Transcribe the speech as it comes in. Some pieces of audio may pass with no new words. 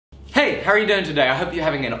Hey, how are you doing today? I hope you're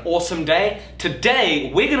having an awesome day.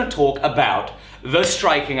 Today, we're gonna talk about the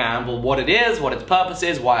striking anvil, what it is, what its purpose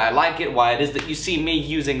is, why I like it, why it is that you see me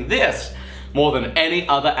using this more than any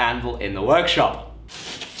other anvil in the workshop.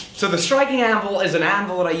 So the striking anvil is an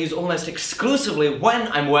anvil that I use almost exclusively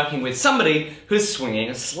when I'm working with somebody who's swinging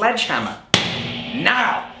a sledgehammer.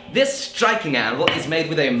 Now, this striking anvil is made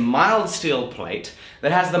with a mild steel plate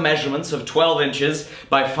that has the measurements of 12 inches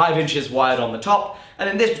by 5 inches wide on the top, and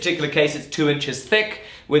in this particular case it's 2 inches thick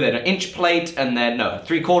with an inch plate and then, no, a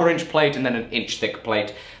 3/4 inch plate and then an inch thick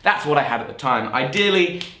plate. That's what I had at the time.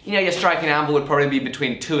 Ideally, you know, your striking anvil would probably be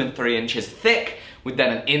between 2 and 3 inches thick with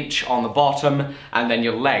then an inch on the bottom and then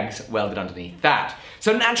your legs welded underneath that.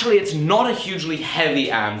 So naturally it's not a hugely heavy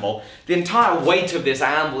anvil. The entire weight of this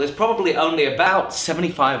anvil is probably only about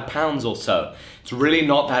 75 pounds or so. It's really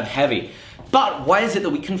not that heavy. But why is it that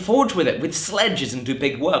we can forge with it, with sledges and do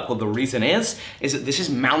big work? Well, the reason is that this is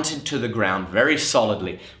mounted to the ground very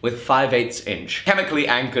solidly with 5/8 inch chemically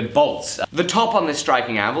anchored bolts. The top on this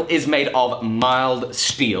striking anvil is made of mild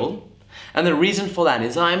steel. And the reason for that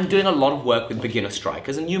is I'm doing a lot of work with beginner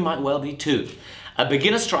strikers, and you might well be too. A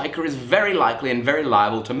beginner striker is very likely and very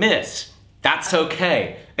liable to miss. That's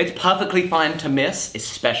okay. It's perfectly fine to miss,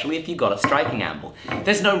 especially if you've got a striking anvil.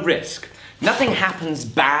 There's no risk. Nothing happens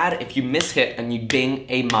bad if you miss-hit and you ding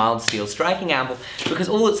a mild steel striking anvil, because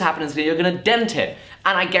all that's happened is that you're gonna dent it.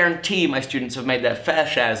 And I guarantee my students have made their fair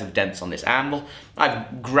shares of dents on this anvil.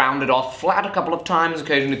 I've ground it off flat a couple of times,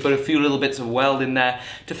 occasionally put a few little bits of weld in there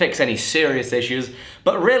to fix any serious issues.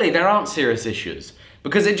 But really, there aren't serious issues,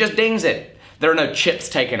 because it just dings it. There are no chips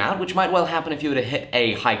taken out, which might well happen if you were to hit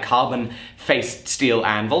a high carbon faced steel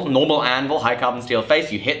anvil. Normal anvil, high carbon steel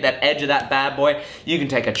face, you hit that edge of that bad boy, you can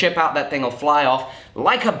take a chip out, that thing will fly off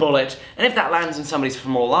like a bullet, and if that lands in somebody's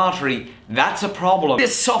femoral artery, that's a problem.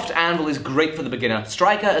 This soft anvil is great for the beginner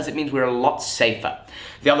striker, as it means we're a lot safer.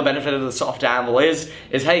 The other benefit of the soft anvil is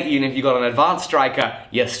hey, even if you've got an advanced striker,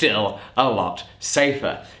 you're still a lot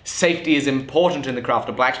safer. Safety is important in the craft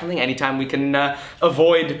of blacksmithing. Anytime we can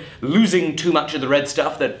avoid losing too much of the red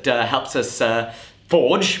stuff that helps us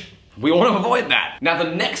forge, we want to avoid that. Now, the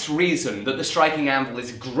next reason that the striking anvil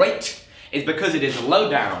is great is because it is low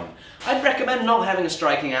down. I'd recommend not having a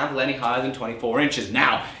striking anvil any higher than 24 inches.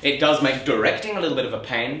 Now, it does make directing a little bit of a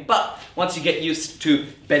pain, but once you get used to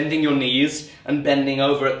bending your knees and bending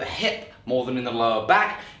over at the hip more than in the lower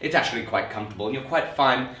back, it's actually quite comfortable, and you're quite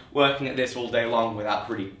fine working at this all day long without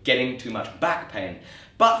really getting too much back pain.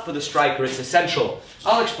 But for the striker, it's essential.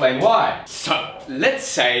 I'll explain why. So, let's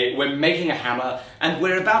say we're making a hammer and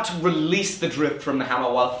we're about to release the drift from the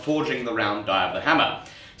hammer while forging the round die of the hammer.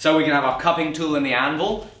 So we can have our cupping tool in the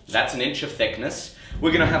anvil, that's an inch of thickness.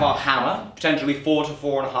 We're gonna have our hammer, potentially 4 to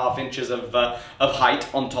 4.5 inches of height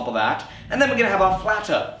on top of that. And then we're gonna have our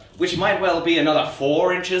flatter, which might well be another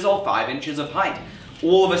 4 inches or 5 inches of height.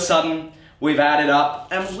 All of a sudden, we've added up,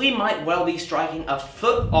 and we might well be striking a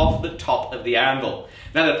foot off the top of the anvil.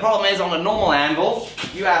 Now the problem is, on a normal anvil,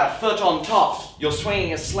 you add a foot on top, you're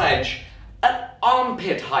swinging a sledge at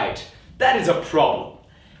armpit height. That is a problem.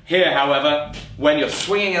 Here, however, when you're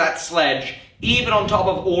swinging that sledge, even on top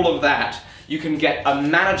of all of that, you can get a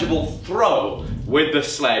manageable throw with the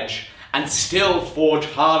sledge and still forge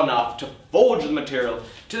hard enough to forge the material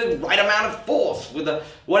to the right amount of force with the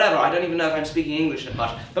whatever. I don't even know if I'm speaking English that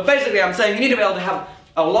much. But basically I'm saying you need to be able to have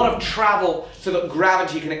a lot of travel so that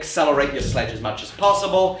gravity can accelerate your sledge as much as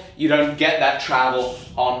possible. You don't get that travel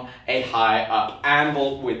on a high up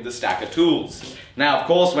anvil with the stack of tools. Now, of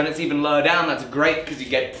course, when it's even lower down, that's great because you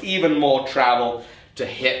get even more travel to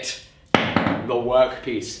hit the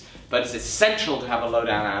workpiece. But it's essential to have a low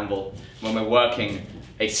down anvil when we're working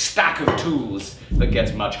a stack of tools that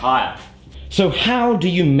gets much higher. So how do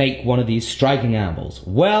you make one of these striking anvils?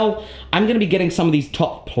 Well, I'm gonna be getting some of these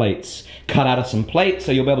top plates cut out of some plates,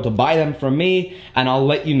 so you'll be able to buy them from me, and I'll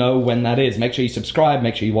let you know when that is. Make sure you subscribe,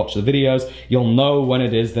 make sure you watch the videos. You'll know when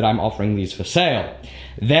it is that I'm offering these for sale.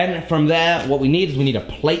 Then from there, what we need is we need a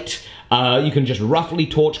plate. You can just roughly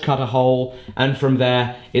torch cut a hole, and from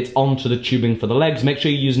there, it's onto the tubing for the legs. Make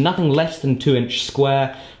sure you use nothing less than 2 inch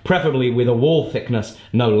square, preferably with a wall thickness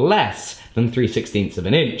no less than 3/16 of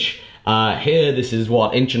an inch. Here, this is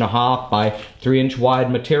what, 1.5 inch by 3 inch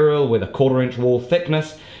wide material with a 1/4 inch wall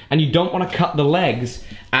thickness. And you don't want to cut the legs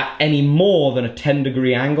at any more than a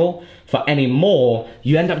 10-degree angle. For any more,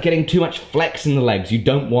 you end up getting too much flex in the legs. You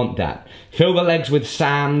don't want that. Fill the legs with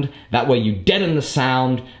sand, that way you deaden the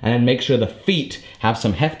sound, and then make sure the feet have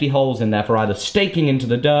some hefty holes in there for either staking into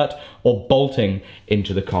the dirt or bolting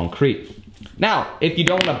into the concrete. Now, if you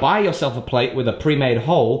don't want to buy yourself a plate with a pre-made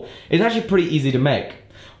hole, it's actually pretty easy to make.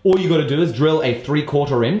 all you gotta do is drill a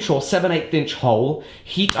 3/4 inch or 7/8 inch hole,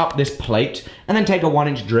 heat up this plate, and then take a 1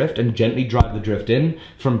 inch drift and gently drive the drift in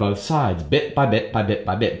from both sides, bit by bit by bit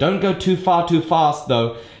by bit. Don't go too far too fast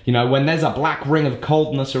though. You know, when there's a black ring of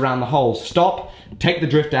coldness around the hole, stop, take the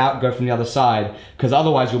drift out, go from the other side, because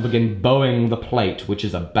otherwise you'll begin bowing the plate, which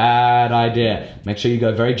is a bad idea. Make sure you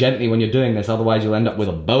go very gently when you're doing this, otherwise you'll end up with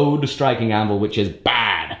a bowed striking anvil, which is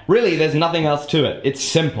bad. Really, there's nothing else to it. It's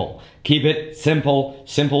simple. Keep it simple.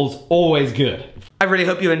 Simple's always good. I really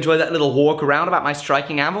hope you enjoyed that little walk around about my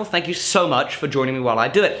striking anvil. Thank you so much for joining me while I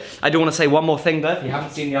do it. I do want to say one more thing though, if you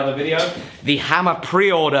haven't seen the other video. The hammer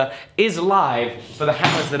pre-order is live for the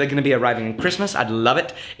hammers that are going to be arriving in Christmas. I'd love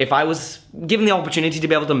it if I was given the opportunity to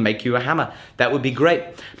be able to make you a hammer. That would be great.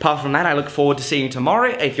 Apart from that, I look forward to seeing you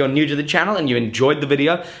tomorrow. If you're new to the channel and you enjoyed the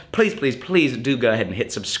video, please, please, please do go ahead and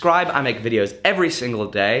hit subscribe. I make videos every single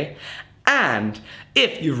day. And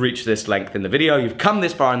if you've reached this length in the video, you've come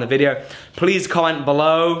this far in the video, please comment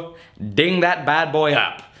below, ding that bad boy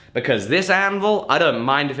up. Because this anvil, I don't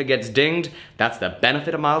mind if it gets dinged, that's the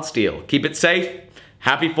benefit of mild steel. Keep it safe,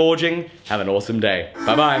 happy forging, have an awesome day.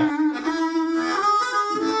 Bye-bye.